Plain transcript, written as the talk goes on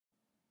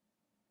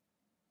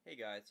Hey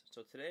guys,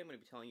 so today I'm going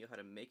to be telling you how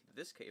to make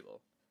this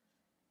cable.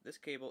 This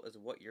cable is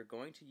what you're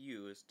going to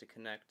use to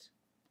connect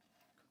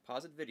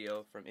composite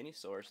video from any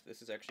source.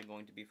 This is actually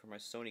going to be from my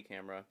Sony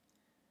camera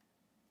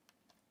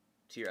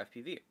to your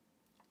FPV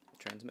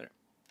transmitter.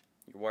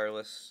 Your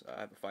wireless, I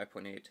have a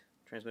 5.8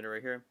 transmitter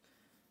right here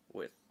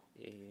with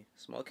a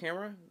small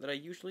camera that I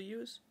usually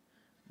use,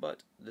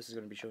 but this is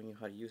going to be showing you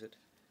how to use it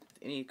with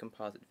any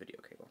composite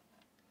video cable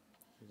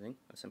using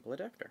a simple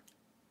adapter.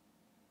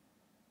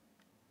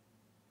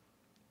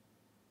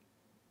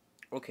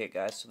 Okay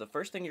guys, so the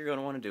first thing you're going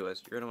to want to do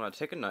is you're going to want to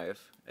take a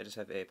knife. I just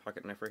have a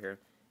pocket knife right here.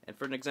 And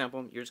for an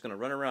example, you're just going to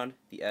run around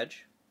the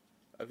edge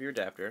of your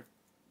adapter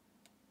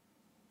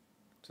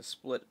to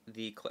split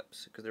the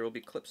clips, because there will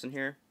be clips in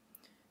here.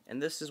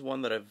 And this is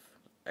one that I've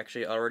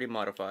actually already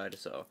modified,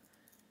 so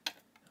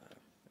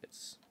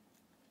it's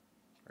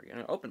already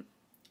going to open.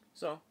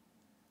 So,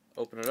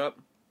 open it up,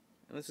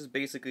 and this is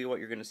basically what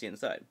you're going to see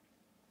inside.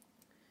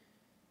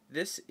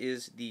 This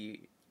is the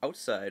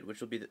outside,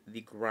 which will be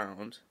the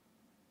ground.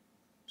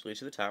 Leads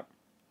to the top,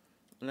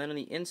 and then on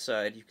the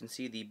inside you can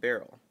see the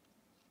barrel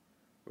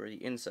where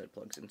the inside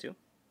plugs into,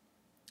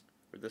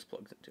 where this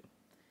plugs into,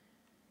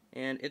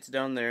 and it's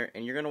down there,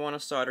 and you're going to want to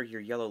solder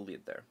your yellow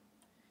lead there.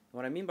 And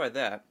what I mean by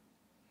that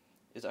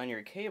is on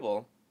your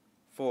cable,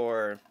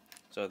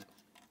 so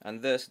on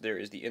this there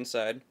is the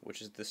inside,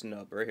 which is this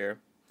nub right here,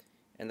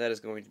 and that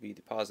is going to be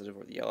the positive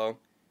or the yellow,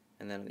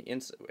 and then on the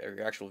inside, or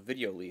your actual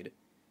video lead,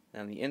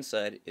 and on the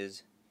inside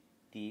is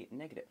the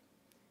negative.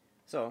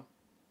 So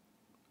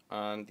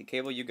on the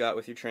cable you got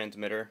with your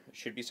transmitter, it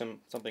should be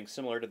something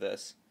similar to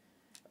this.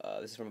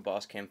 This is from a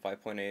Bosscam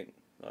 5.8,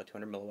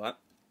 200 milliwatt.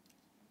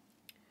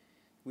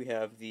 We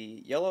have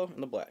the yellow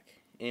and the black,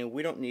 and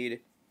we don't need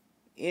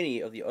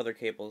any of the other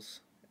cables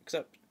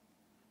except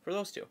for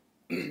those two.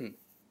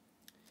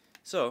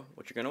 So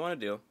what you're going to want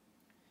to do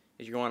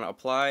is you're going to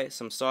apply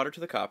some solder to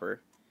the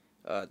copper.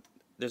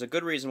 There's a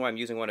good reason why I'm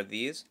using one of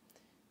these,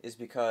 is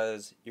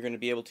because you're going to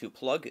be able to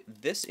plug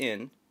this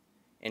in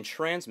and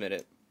transmit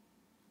it.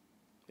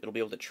 It'll be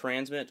able to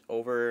transmit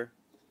over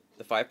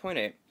the 5.8,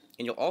 and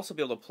you'll also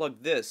be able to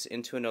plug this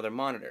into another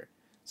monitor.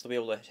 So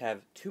you'll be able to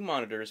have two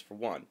monitors for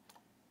one.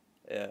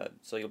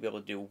 So you'll be able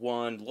to do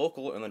one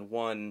local and then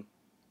one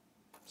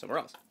somewhere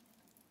else.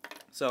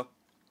 So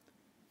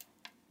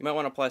you might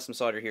want to apply some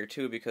solder here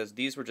too, because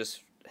these were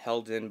just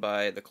held in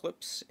by the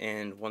clips,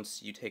 and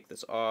once you take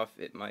this off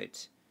it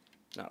might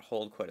not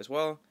hold quite as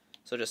well.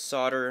 So just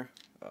solder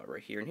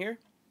right here and here.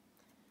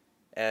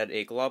 Add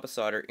a glob of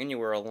solder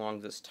anywhere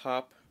along this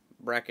top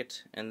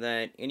bracket, and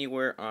then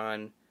anywhere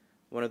on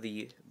one of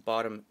the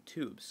bottom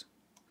tubes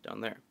down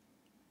there.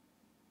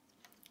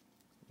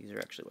 These are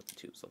actually what the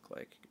tubes look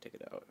like. You can take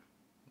it out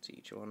and see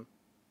each one.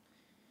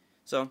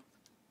 So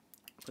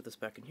put this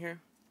back in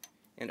here,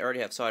 and I already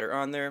have solder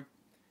on there.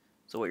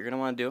 So what you're going to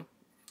want to do,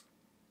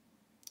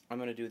 I'm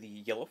going to do the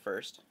yellow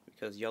first,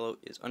 because yellow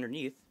is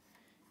underneath,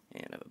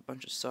 and I have a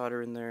bunch of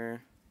solder in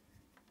there.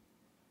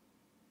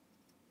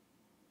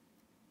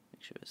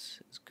 Make sure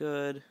this is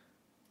good.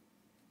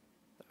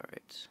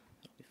 Alright,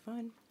 that'll be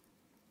fine.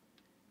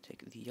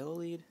 Take the yellow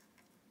lead.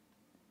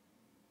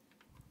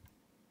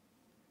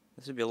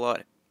 This would be a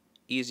lot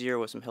easier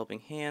with some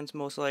helping hands,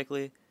 most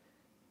likely,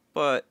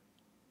 but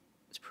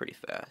it's pretty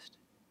fast.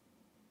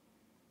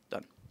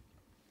 Done.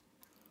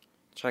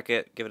 Check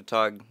it, give it a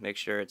tug, make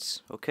sure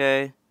it's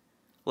okay.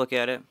 Look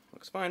at it,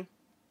 looks fine.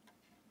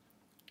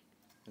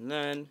 And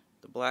then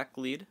the black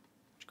lead,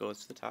 which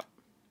goes to the top.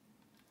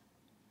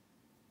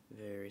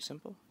 Very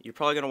simple. You're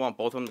probably going to want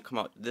both of them to come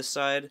out this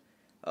side.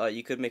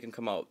 You could make them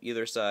come out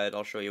either side.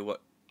 I'll show you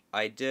what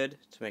I did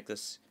to make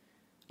this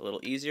a little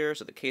easier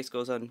so the case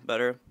goes on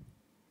better.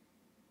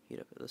 Heat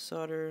up the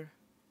solder.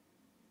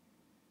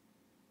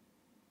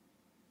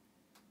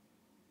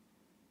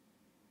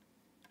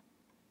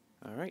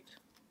 Alright.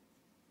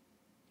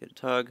 Get a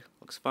tug.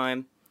 Looks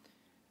fine.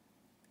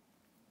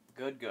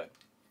 Good, good.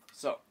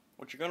 So,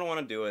 what you're going to want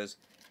to do is,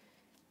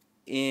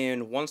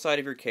 in one side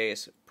of your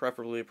case,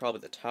 preferably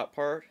probably the top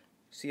part,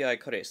 see I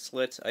cut a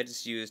slit. I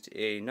just used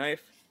a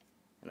knife,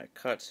 and I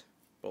cut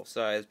both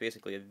sides,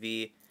 basically a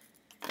V,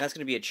 and that's going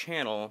to be a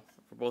channel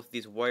for both of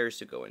these wires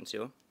to go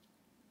into,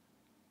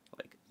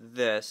 like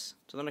this,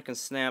 so then I can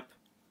snap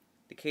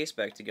the case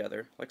back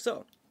together, like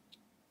so.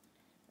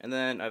 And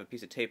then I have a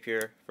piece of tape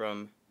here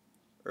from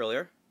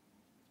earlier,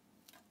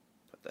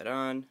 put that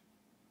on,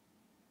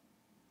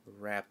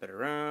 wrap it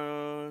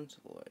around,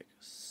 like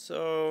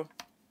so,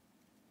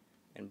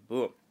 and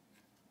boom,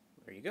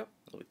 there you go,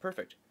 it'll be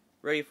perfect,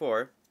 ready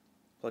for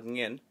plugging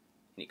in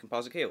any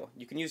composite cable.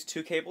 You can use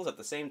two cables at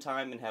the same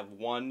time and have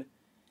one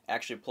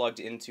actually plugged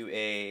into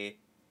a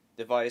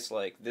device.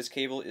 Like this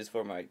cable is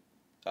for my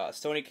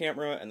Sony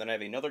camera, and then I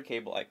have another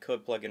cable I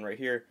could plug in right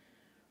here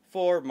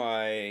for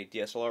my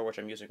DSLR, which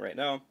I'm using right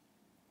now,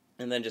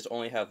 and then just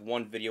only have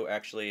one video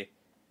actually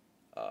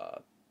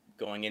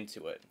going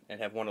into it, and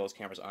have one of those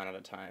cameras on at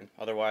a time.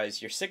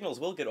 Otherwise, your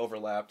signals will get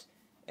overlapped,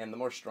 and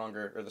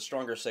the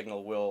stronger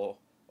signal will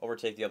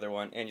overtake the other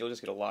one, and you'll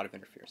just get a lot of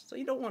interference. So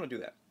you don't want to do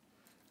that.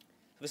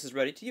 This is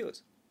ready to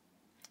use.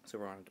 So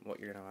what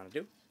you're going to want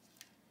to do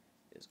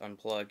is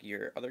unplug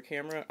your other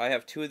camera. I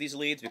have 2 of these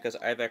leads because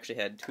I've actually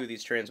had 2 of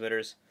these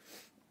transmitters.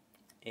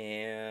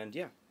 And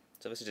yeah,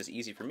 so this is just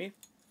easy for me.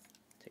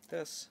 Take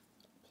this,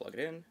 plug it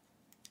in,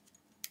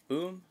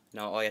 boom.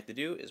 Now all you have to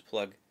do is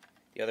plug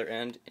the other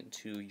end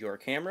into your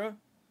camera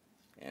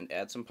and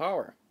add some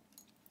power.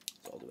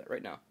 So I'll do that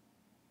right now.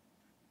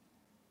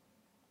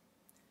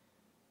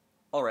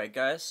 Alright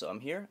guys, so I'm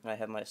here and I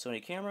have my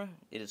Sony camera.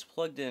 It is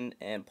plugged in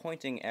and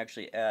pointing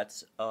actually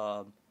at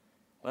my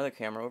other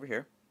camera over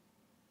here.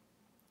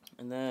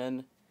 And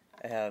then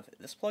I have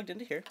this plugged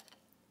into here.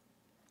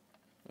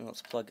 And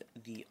let's plug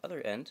the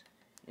other end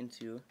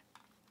into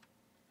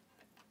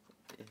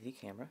the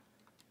camera.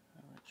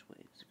 Which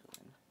way does it go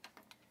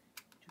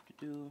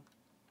in?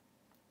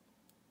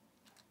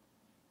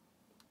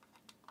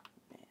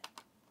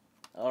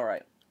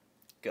 Alright,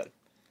 good.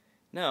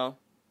 Now,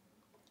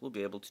 we'll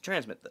be able to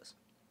transmit this.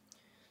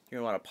 You're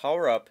going to want to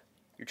power up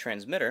your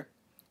transmitter,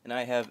 and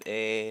I have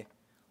a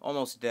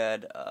almost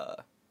dead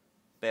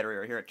battery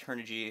right here, a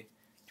Turnigy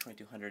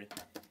 2200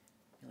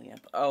 milliamp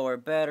hour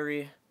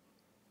battery,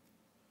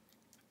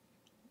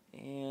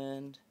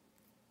 and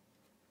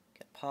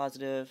get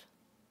positive,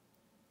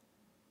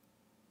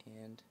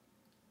 and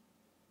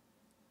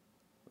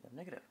we have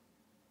negative.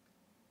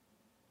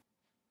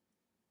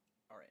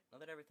 Alright, now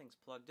that everything's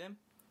plugged in,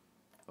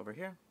 over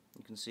here,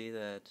 you can see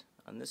that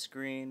on this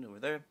screen over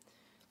there.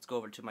 Let's go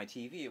over to my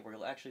TV where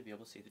you'll actually be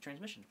able to see the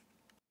transmission.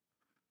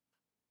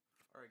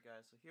 Alright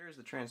guys, so here's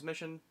the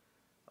transmission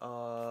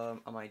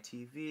on my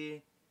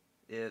TV.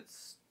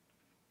 It's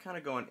kind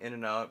of going in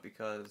and out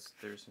because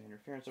there's some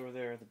interference over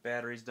there, the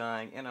battery's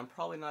dying, and I'm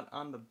probably not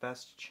on the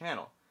best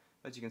channel.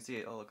 As you can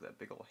see, oh look at that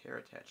big old hair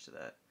attached to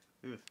that.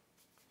 Oof.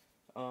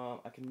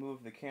 I can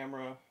move the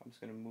camera. I'm just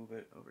going to move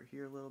it over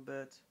here a little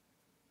bit.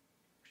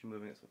 Actually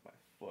moving this with my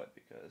foot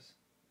because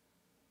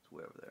it's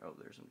way over there. Oh,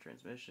 there's some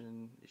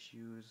transmission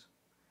issues.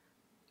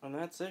 And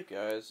that's it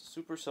guys,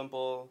 super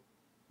simple.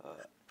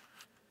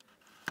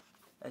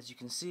 As you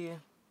can see,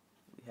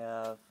 we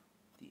have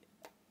the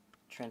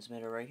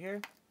transmitter right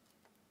here,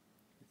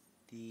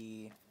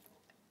 the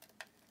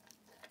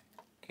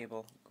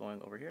cable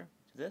going over here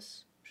to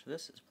this, which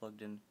this is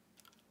plugged in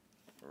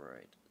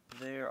right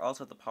there.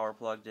 Also have the power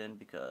plugged in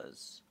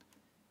because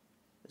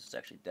this is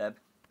actually dead.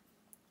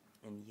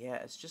 And yeah,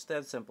 it's just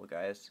that simple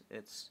guys.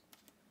 It's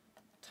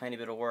a tiny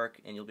bit of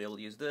work and you'll be able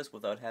to use this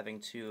without having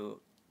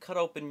to cut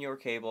open your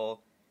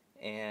cable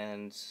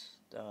and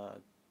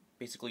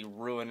basically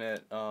ruin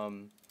it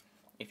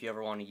if you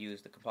ever want to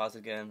use the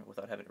composite again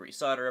without having to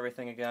resolder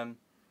everything again.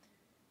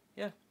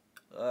 Yeah,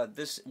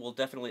 this will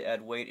definitely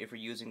add weight if you're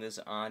using this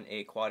on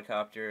a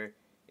quadcopter.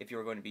 If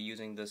you're going to be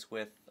using this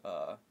with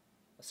a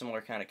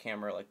similar kind of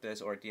camera like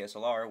this or a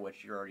DSLR,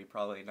 which you're already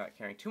probably not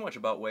caring too much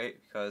about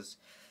weight because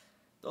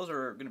those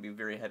are going to be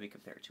very heavy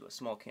compared to a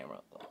small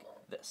camera like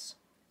this.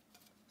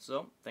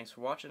 So, thanks for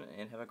watching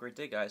and have a great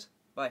day guys.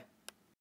 Bye.